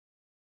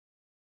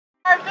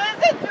Our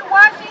visit to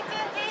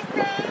Washington,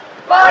 D.C.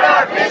 But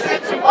our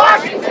visit to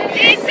Washington,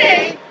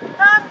 D.C.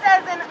 comes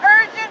as an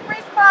urgent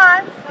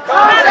response.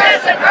 comes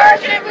as an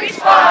urgent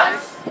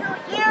response To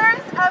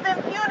years of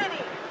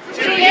impunity.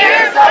 to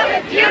years of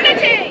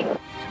impunity.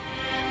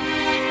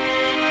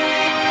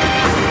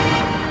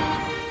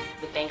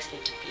 The banks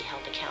need to be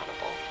held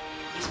accountable.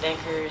 These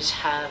bankers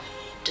have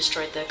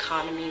destroyed the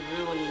economy,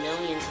 ruined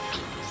millions of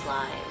people's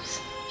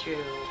lives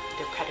through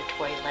their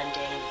predatory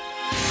lending.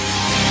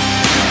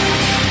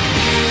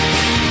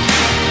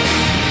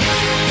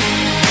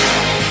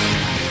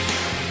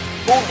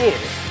 Who did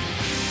it?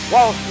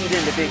 Wall Street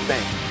and the big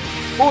bank.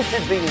 Who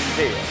should be in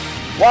jail?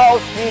 Wall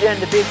Street and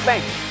the big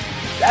bank.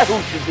 That's who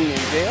should be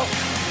in jail.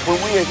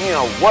 When we are here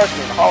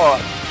working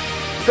hard,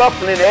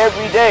 shuffling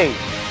every day,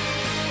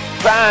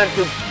 trying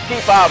to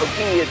keep our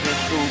kids in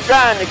school,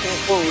 trying to keep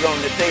food on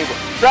the table,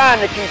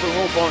 trying to keep a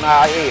roof on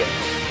our head.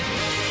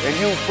 And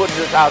you putting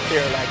us out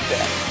there like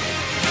that.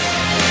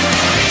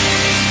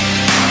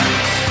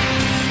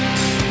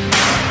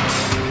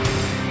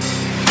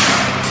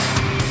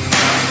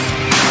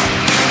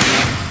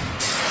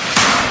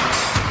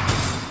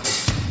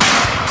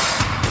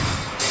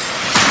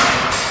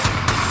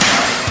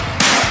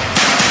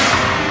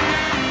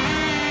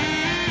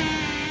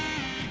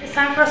 It's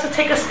time for us to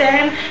take a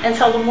stand and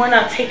tell them we're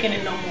not taking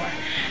it no more.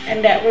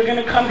 And that we're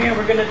gonna come here,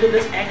 we're gonna do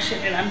this action,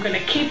 and I'm gonna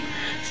keep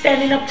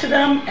standing up to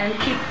them and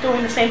keep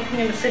doing the same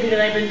thing in the city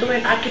that I've been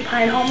doing,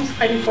 occupying homes,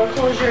 fighting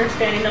foreclosure,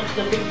 standing up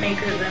to the big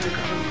bankers and the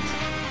government.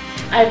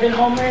 I've been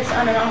homeless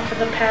on and off for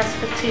the past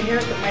 15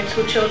 years with my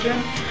 2 children,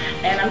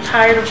 and I'm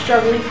tired of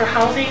struggling for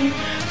housing.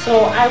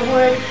 So I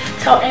would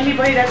tell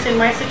anybody that's in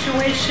my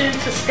situation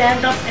to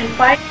stand up and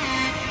fight.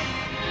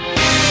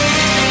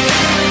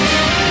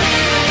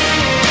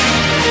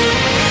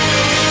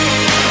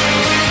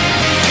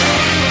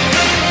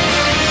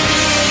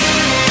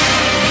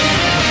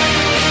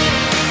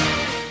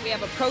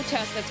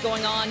 Protest that's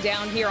going on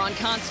down here on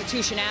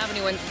Constitution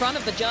Avenue in front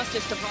of the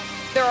Justice Department.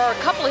 There are a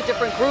couple of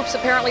different groups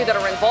apparently that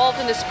are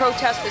involved in this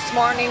protest this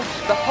morning.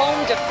 The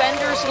Home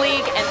Defenders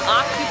League and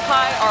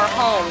Occupy Our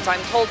Homes.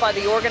 I'm told by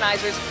the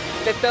organizers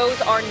that those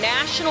are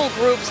national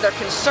groups. They're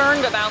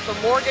concerned about the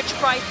mortgage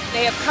crisis.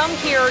 They have come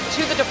here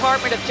to the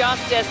Department of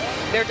Justice.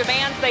 Their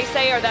demands, they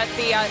say, are that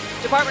the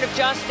Department of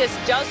Justice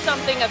does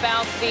something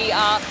about the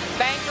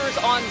bankers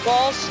on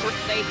Wall Street.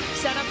 They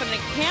set up an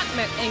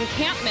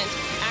encampment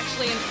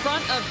actually in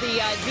front of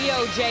the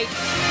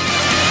DOJ.